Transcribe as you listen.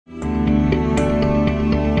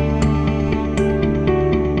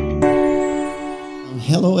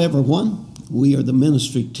Hello, everyone. We are the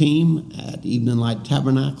ministry team at Evening Light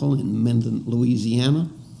Tabernacle in Minden,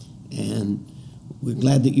 Louisiana, and we're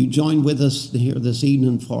glad that you joined with us here this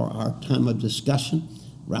evening for our time of discussion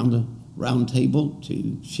around the round table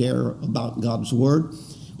to share about God's Word.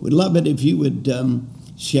 We'd love it if you would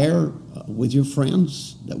share with your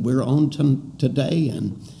friends that we're on today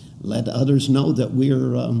and let others know that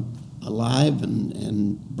we're alive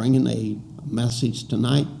and bringing a message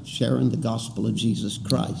tonight, sharing the gospel of Jesus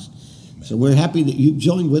Christ. Amen. So we're happy that you've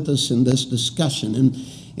joined with us in this discussion. And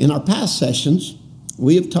in our past sessions,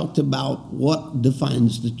 we have talked about what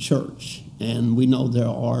defines the church. And we know there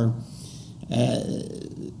are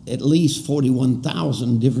at least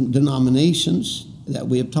 41,000 different denominations that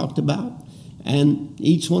we have talked about. And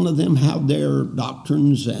each one of them have their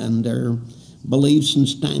doctrines and their beliefs and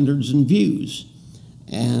standards and views.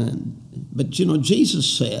 But you know, Jesus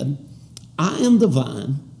said, I am the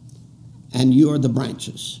vine, and you are the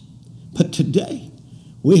branches. But today,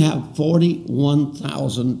 we have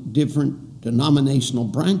 41,000 different denominational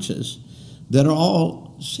branches that are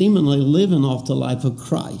all seemingly living off the life of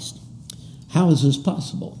Christ. How is this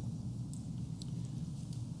possible?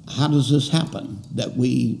 How does this happen that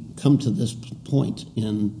we come to this point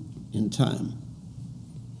in time?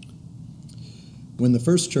 When the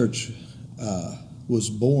first church was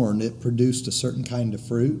born, it produced a certain kind of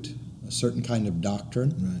fruit, a certain kind of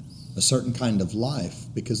doctrine, right, a certain kind of life,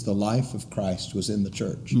 because the life of Christ was in the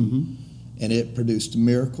church. Mm-hmm. And it produced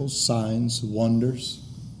miracles, signs, wonders,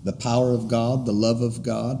 the power of God, the love of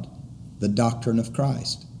God, the doctrine of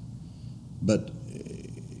Christ. But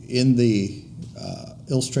in the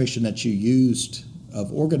illustration that you used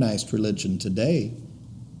of organized religion today,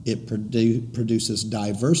 it produces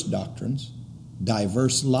diverse doctrines,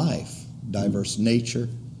 diverse life, diverse nature,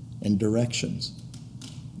 and directions.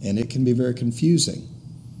 And it can be very confusing.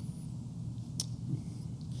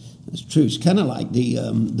 That's true. It's kind of like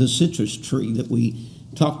the citrus tree that we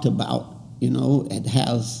talked about. You know, it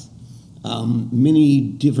has many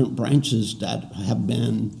different branches that have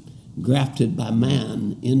been grafted by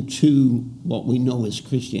man into what we know as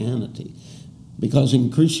Christianity. Because in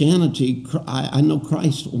Christianity, I know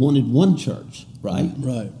Christ wanted one church, right?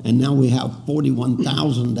 Right. And now we have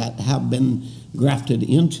 41,000 that have been grafted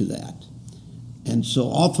into that. And so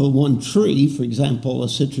off of one tree, for example, a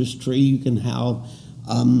citrus tree, you can have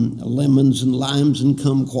lemons and limes and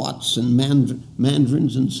kumquats and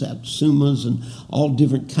mandarins and satsumas and all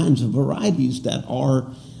different kinds of varieties that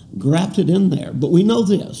are grafted in there. But we know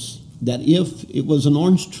this, that if it was an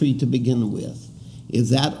orange tree to begin with, if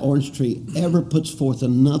that orange tree ever puts forth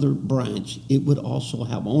another branch, it would also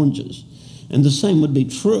have oranges. And the same would be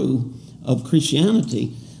true of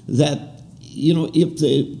Christianity, that, you know, if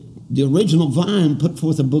the original vine put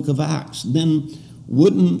forth a book of Acts, then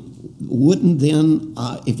wouldn't then,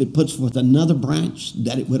 if it puts forth another branch,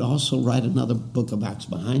 that it would also write another book of Acts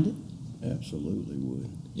behind it? Absolutely would.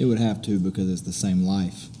 It would have to, because it's the same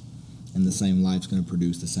life, and the same life's going to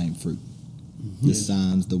produce the same fruit. Mm-hmm. The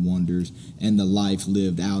signs, the wonders, and the life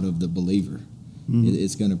lived out of the believer. Mm-hmm.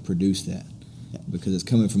 It's going to produce that, because it's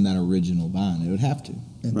coming from that original vine. It would have to.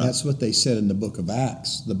 And right. That's what they said in the book of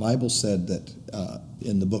Acts. The Bible said that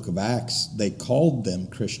in the book of Acts, they called them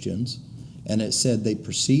Christians, and it said they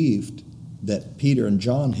perceived that Peter and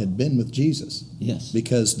John had been with Jesus. Yes.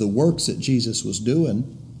 Because the works that Jesus was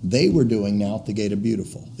doing, they were doing now at the Gate of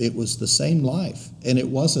Beautiful. It was the same life, and it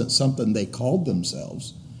wasn't something they called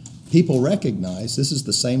themselves. People recognized this is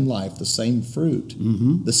the same life, the same fruit,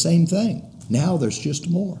 mm-hmm. the same thing. Now there's just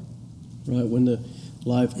more. Right, when the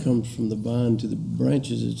life comes from the vine to the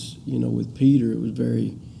branches, it's, you know, with Peter, it was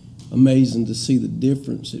very amazing to see the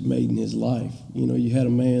difference it made in his life. You know, you had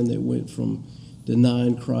a man that went from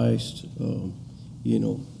denying Christ, you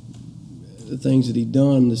know, the things that he'd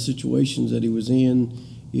done, the situations that he was in,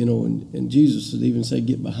 you know, and Jesus would even say,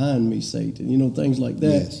 "Get behind me, Satan," you know, things like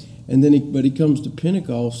that. Yes. And then he comes to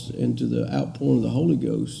Pentecost and to the outpouring of the Holy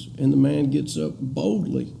Ghost, and the man gets up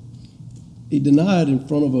boldly. He denied in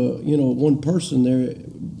front of one person there,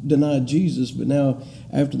 denied Jesus, but now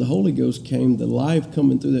after the Holy Ghost came, the life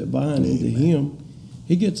coming through that vine into him,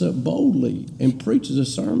 he gets up boldly and preaches a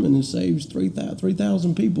sermon and saves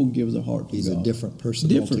 3,000 people, gives their heart to He's God. a different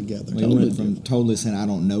person altogether. He went from totally saying, "I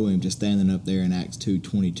don't know him," to standing up there in Acts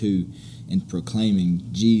 2:22 and proclaiming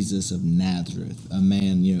Jesus of Nazareth, a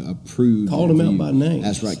man, you know, approved. Called him out by name.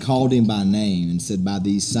 That's right. Called him by name and said, "By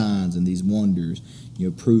these signs and these wonders, you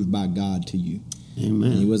know, proved by God to you."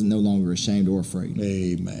 Amen. And he wasn't no longer ashamed or afraid.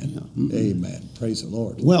 Amen. Yeah. Mm-hmm. Amen. Praise the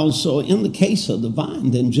Lord. Well, so in the case of the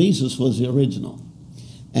vine, then Jesus was the original.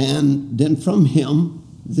 And then from him,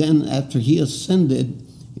 then after he ascended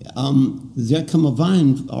there come a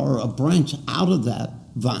vine or a branch out of that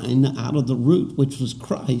vine, out of the root, which was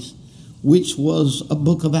Christ, which was a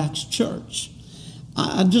Book of Acts church.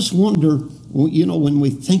 I just wonder, when we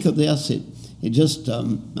think of this, it just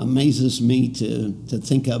amazes me to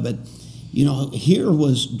think of it. Here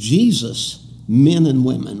was Jesus, men and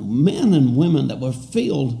women that were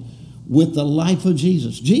filled with the life of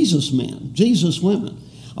Jesus. Jesus men, Jesus women.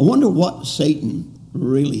 I wonder what Satan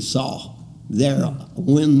really saw there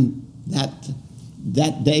when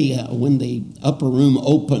that day when the upper room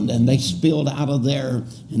opened and they spilled out of there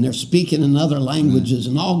and they're speaking in other languages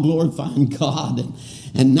and all glorifying God.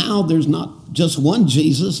 And now there's not just one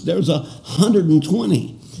Jesus, there's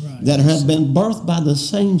 120 that have been birthed by the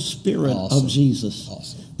same Spirit of Jesus,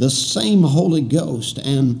 the same Holy Ghost.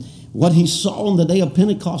 And what he saw on the day of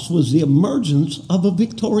Pentecost was the emergence of a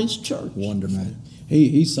victorious church. Wonderful. Right.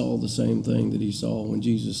 He saw the same thing that he saw when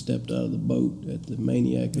Jesus stepped out of the boat at the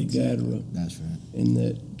maniac of Gadara. That's right. And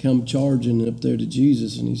that come charging up there to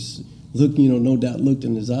Jesus, and he's no doubt looked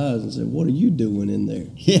in his eyes and said, "What are you doing in there?"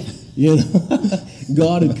 Yeah.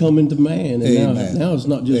 God had come into man, and now it's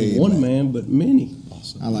not just one Amen. man, but many.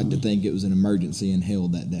 I like to think it was an emergency in hell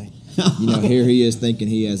that day. Here he is thinking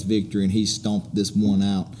he has victory, and he stomped this one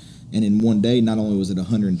out. And in one day, not only was it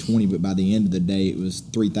 120, but by the end of the day, it was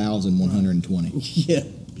 3,120. Yeah.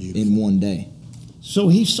 Beautiful. In one day. So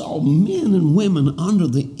he saw men and women under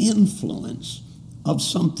the influence of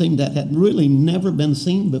something that had really never been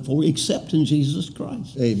seen before except in Jesus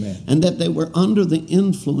Christ. Amen. And that they were under the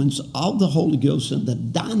influence of the Holy Ghost, and the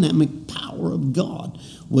dynamic power of God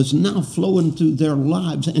was now flowing through their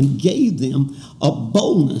lives and gave them a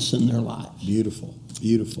boldness in their lives. Beautiful.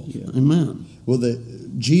 Beautiful. Yeah. Amen. Well,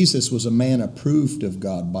 Jesus was a man approved of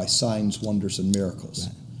God by signs, wonders, and miracles.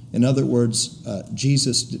 Right. In other words,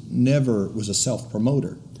 Jesus never was a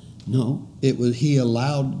self-promoter. No. He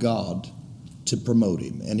allowed God to promote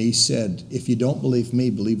him. And he said, if you don't believe me,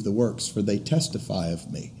 believe the works, for they testify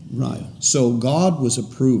of me. Right. So God was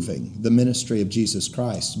approving the ministry of Jesus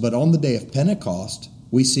Christ. But on the day of Pentecost,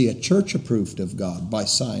 we see a church approved of God by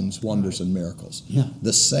signs, wonders, and miracles. Yeah.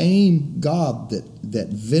 The same God that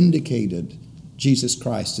vindicated Jesus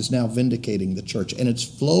Christ is now vindicating the church. And it's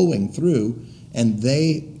flowing through, and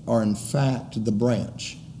they are in fact the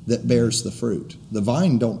branch that bears the fruit. The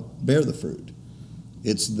vine don't bear the fruit.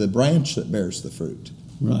 It's the branch that bears the fruit.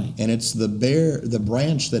 Right. And it's the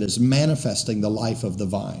branch that is manifesting the life of the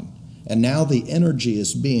vine. And now the energy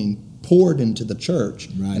is being poured into the church.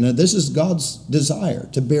 Right. And this is God's desire,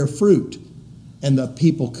 to bear fruit. And the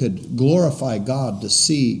people could glorify God, to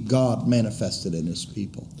see God manifested in his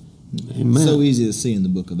people. Amen. So easy to see in the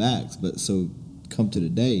book of Acts, but so come to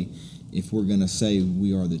today, if we're going to say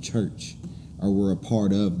we are the church, or we're a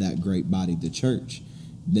part of that great body, the church,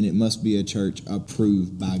 then it must be a church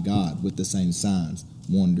approved by God with the same signs,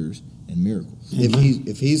 wonders, and miracles.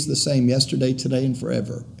 If he's the same yesterday, today, and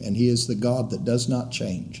forever, and he is the God that does not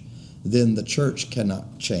change, then the church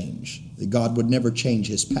cannot change. God would never change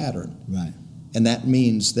his pattern. Right. And that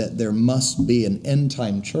means that there must be an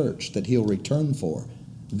end-time church that he'll return for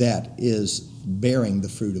that is bearing the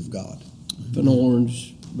fruit of God. If an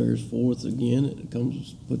orange bears forth again, it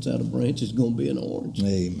comes, puts out a branch, it's going to be an orange.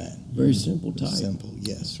 Amen. Very simple type. Simple,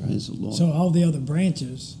 yes. Praise the Lord. So all the other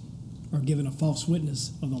branches are giving a false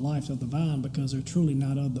witness of the life of the vine because they're truly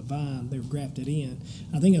not of the vine. They're grafted in.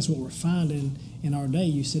 I think that's what we're finding in our day.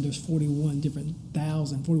 You said there's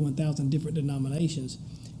 41,000 different denominations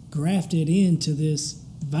grafted into this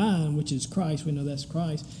vine, which is Christ. We know that's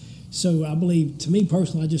Christ. So I believe, to me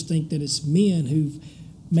personally, I just think that it's men who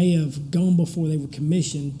may have gone before they were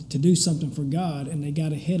commissioned to do something for God, and they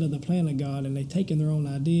got ahead of the plan of God, and they've taken their own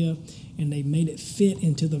idea and they made it fit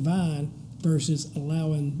into the vine versus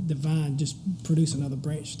allowing the vine just produce another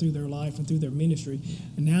branch through their life and through their ministry.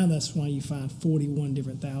 And now that's why you find 41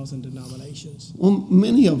 different thousand denominations. Well,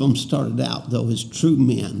 many of them started out, though, as true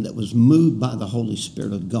men that was moved by the Holy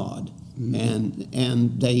Spirit of God. Mm-hmm.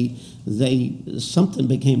 And they something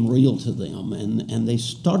became real to them, and they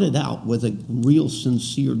started out with a real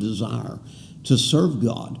sincere desire to serve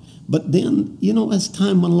God. But then, as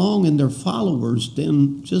time went along, and their followers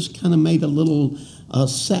then just kind of made a little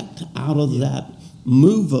sect out of that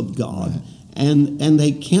move of God. Right. And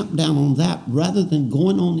they camped down on that rather than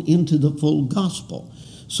going on into the full gospel.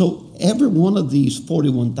 So every one of these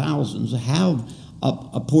 41,000s have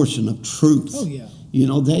a portion of truth. Oh, yeah.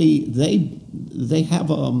 They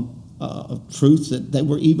have a truth that they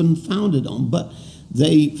were even founded on, but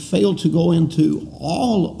they fail to go into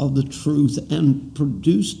all of the truth and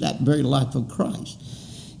produce that very life of Christ.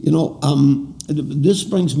 This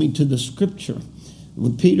brings me to the scripture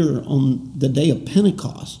when Peter, on the day of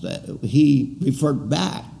Pentecost, he referred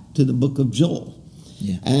back to the book of Joel.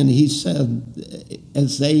 Yeah. And he said,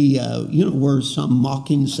 as they, were some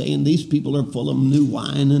mocking, saying, these people are full of new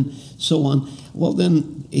wine and so on. Well,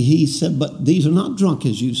 then he said, but these are not drunk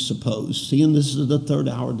as you suppose, seeing this is the third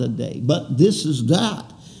hour of the day. But this is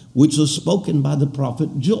that which was spoken by the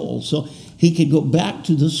prophet Joel. So he could go back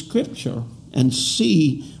to the scripture and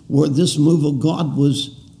see where this move of God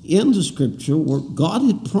was in the scripture, where God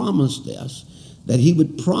had promised this, that he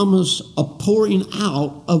would promise a pouring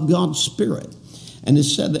out of God's Spirit. And it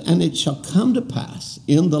said, and it shall come to pass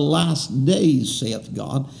in the last days, saith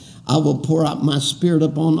God, I will pour out my Spirit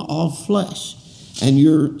upon all flesh, and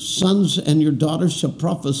your sons and your daughters shall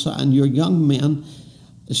prophesy, and your young men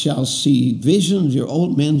shall see visions, your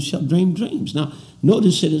old men shall dream dreams. Now,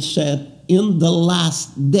 notice it is said, in the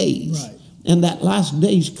last days. Right. And that last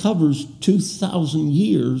days covers 2,000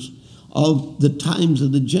 years of the times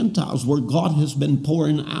of the Gentiles where God has been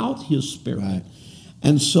pouring out his Spirit. Right.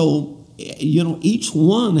 And so, each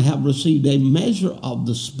one have received a measure of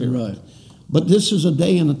the Spirit. Right. But this is a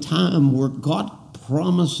day and a time where God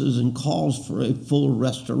promises and calls for a full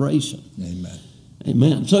restoration. Amen.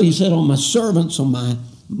 Amen. So he said, on my servants, on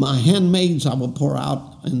my handmaids, I will pour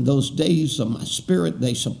out in those days of my Spirit.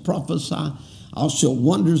 They shall prophesy. I'll show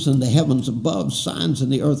wonders in the heavens above, signs in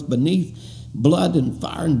the earth beneath, blood and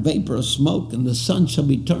fire and vapor of smoke, and the sun shall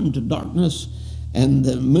be turned to darkness and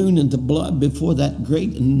the moon into blood before that great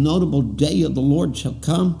and notable day of the Lord shall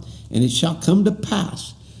come. And it shall come to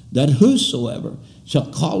pass that whosoever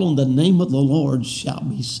shall call on the name of the Lord shall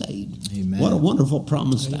be saved. Amen. What a wonderful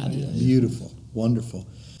promise that is. Beautiful, wonderful.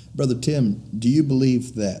 Brother Tim, do you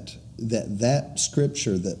believe that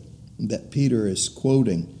scripture that Peter is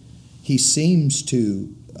quoting, he seems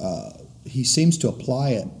to apply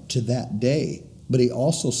it to that day, but he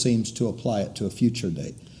also seems to apply it to a future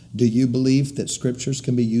day. Do you believe that scriptures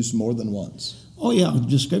can be used more than once? Oh, yeah.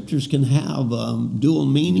 The scriptures can have dual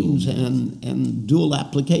meanings and dual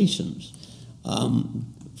applications.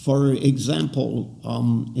 For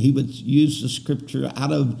example, he would use the scripture,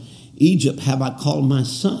 out of Egypt have I called my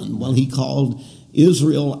son. Well, he called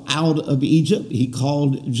Israel out of Egypt. He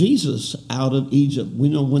called Jesus out of Egypt. We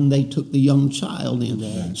know when they took the young child in.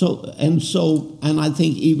 Right. And I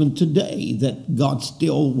think even today that God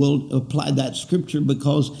still will apply that scripture,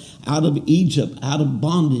 because out of Egypt, out of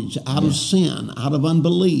bondage, out of sin, out of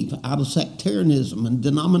unbelief, out of sectarianism and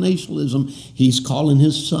denominationalism, he's calling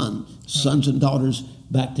his sons and daughters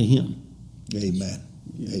back to him. Amen.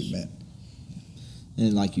 Yes. Amen.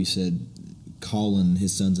 And like you said, calling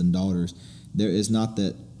his sons and daughters, there is not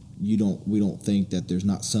that we don't think that there's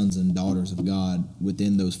not sons and daughters of God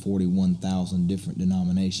within those 41,000 different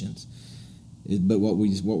denominations. But what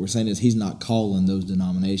we're saying is he's not calling those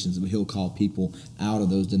denominations, but he'll call people out of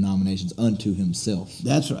those denominations unto himself.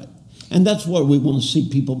 That's right. And that's where we want to see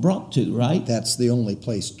people brought to, right? That's the only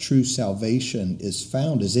place true salvation is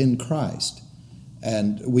found, is in Christ.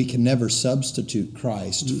 And we can never substitute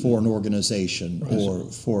Christ for an organization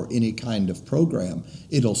or for any kind of program.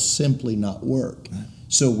 It'll simply not work.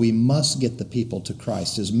 So we must get the people to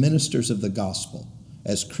Christ as ministers of the gospel,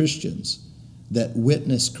 as Christians that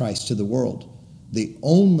witness Christ to the world. The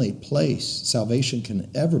only place salvation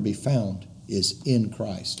can ever be found is in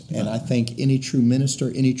Christ. And I think any true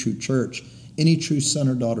minister, any true church, any true son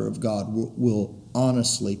or daughter of God will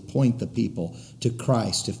honestly point the people to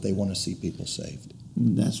Christ if they want to see people saved.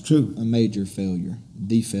 That's true. A major failure,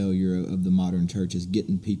 the failure of the modern church, is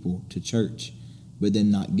getting people to church, but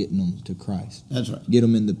then not getting them to Christ. That's right. Get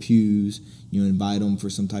them in the pews, invite them for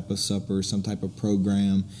some type of supper, some type of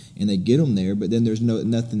program, and they get them there, but then there's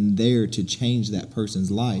nothing there to change that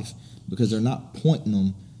person's life, because they're not pointing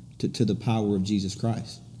them to the power of Jesus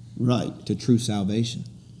Christ. Right. To true salvation.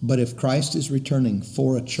 But if Christ is returning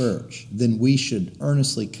for a church, then we should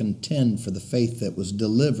earnestly contend for the faith that was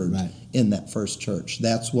delivered in that first church.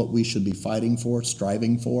 That's what we should be fighting for,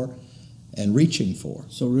 striving for, and reaching for.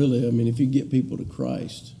 So really, if you get people to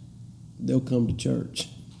Christ, they'll come to church.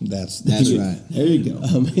 That's right. There you go.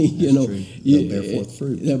 They'll bear forth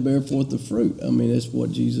fruit. They'll bear forth the fruit. That's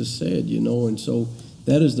what Jesus said, and so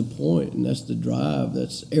that is the point, and that's the drive.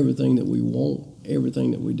 That's everything that we want. Everything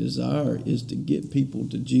that we desire is to get people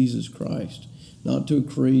to Jesus Christ, not to a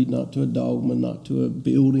creed, not to a dogma, not to a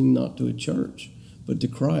building, not to a church, but to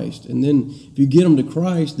Christ. And then if you get them to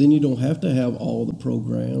Christ, then you don't have to have all the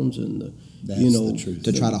programs and the truth.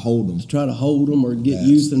 To try to hold them. To try to hold them or get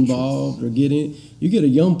youth involved or get in. You get a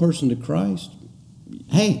young person to Christ.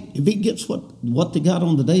 Hey, if he gets what they got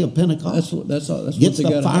on the day of Pentecost, That's gets what they the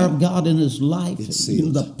got. fire of God in his life, It's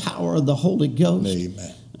sealed. the power of the Holy Ghost.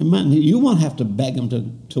 Amen. Amen. You won't have to beg them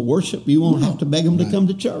to worship. You won't have to beg them to come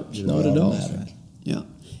to church. Not at all. Automatic. Yeah,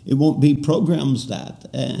 it won't be programs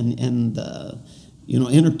and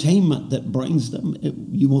entertainment that brings them.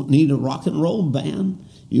 You won't need a rock and roll band.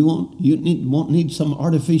 You won't need some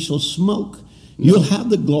artificial smoke. You'll have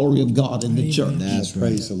the glory of God in the Amen. church. That's right.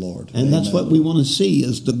 Praise the Lord. And that's Amen. what we want to see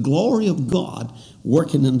is the glory of God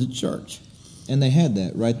working in the church. And they had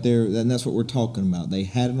that right there, and that's what we're talking about. They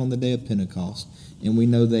had it on the day of Pentecost, and we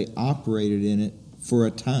know they operated in it for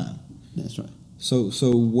a time. That's right. So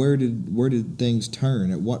where did things turn?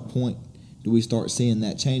 At what point do we start seeing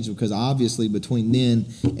that change? Because obviously between then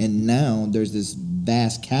and now, there's this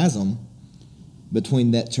vast chasm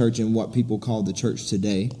between that church and what people call the church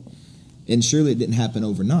today. And surely it didn't happen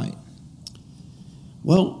overnight.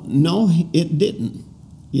 Well, no, it didn't.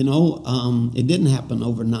 It didn't happen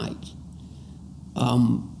overnight.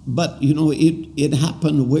 But it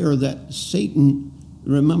happened where that Satan.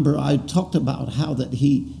 Remember, I talked about how that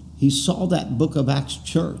he saw that Book of Acts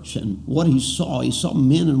church, and what he saw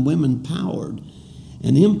men and women powered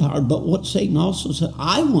and empowered. But what Satan also said,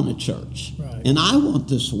 I want a church, Right. and I want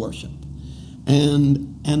this worship,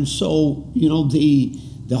 and so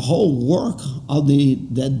the whole work of the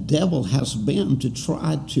devil has been to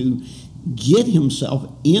try to get himself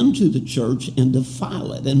into the church and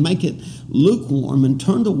defile it and make it lukewarm and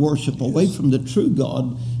turn the worship away from the true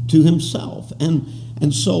God to himself.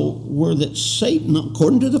 And so where that Satan,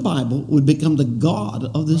 according to the Bible, would become the god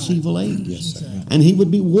of this evil age. Yes, sir. Exactly. And he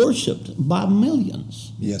would be worshipped by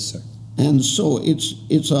millions. Yes, sir. And so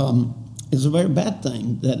it's a very bad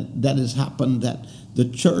thing that has happened, that the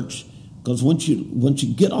church, because once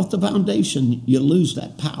you get off the foundation, you lose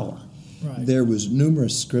that power. Right. There was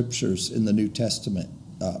numerous scriptures in the New Testament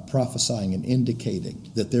prophesying and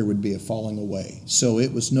indicating that there would be a falling away. So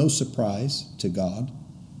it was no surprise to God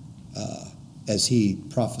as he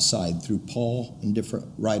prophesied through Paul and different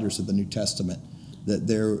writers of the New Testament that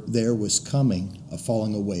there was coming a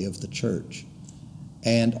falling away of the church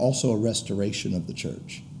and also a restoration of the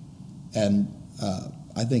church. And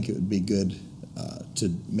I think it would be good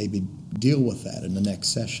to maybe deal with that in the next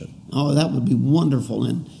session. Oh, that would be wonderful.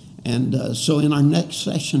 And so in our next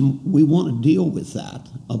session, we want to deal with that,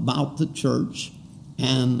 about the church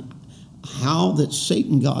and how that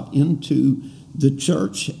Satan got into the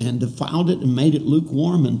church and defiled it and made it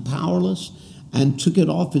lukewarm and powerless and took it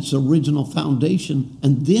off its original foundation.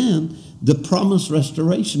 And then the promised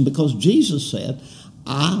restoration, because Jesus said,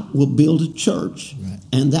 I will build a church,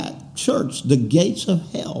 and that church, the gates of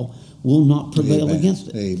hell, will not prevail Amen. against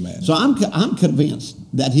it. Amen. So I'm convinced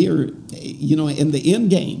that here, in the end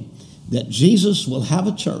game, that Jesus will have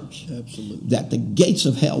a church. Absolutely. That the gates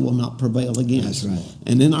of hell will not prevail against. That's right.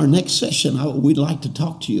 And in our next session, we'd like to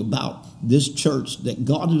talk to you about this church that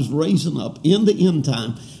God is raising up in the end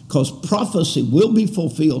time, because prophecy will be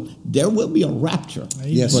fulfilled. There will be a rapture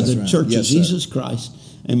Yes, for that's the right. church Yes, of sir. Jesus Christ.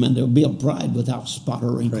 Amen. There will be a bride without spot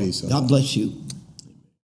or wrinkle. Praise the God Lord. bless you.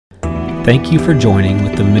 Thank you for joining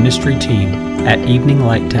with the ministry team at Evening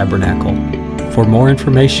Light Tabernacle. For more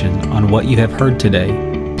information on what you have heard today,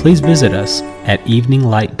 please visit us at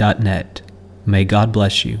eveninglight.net. May God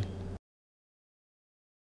bless you.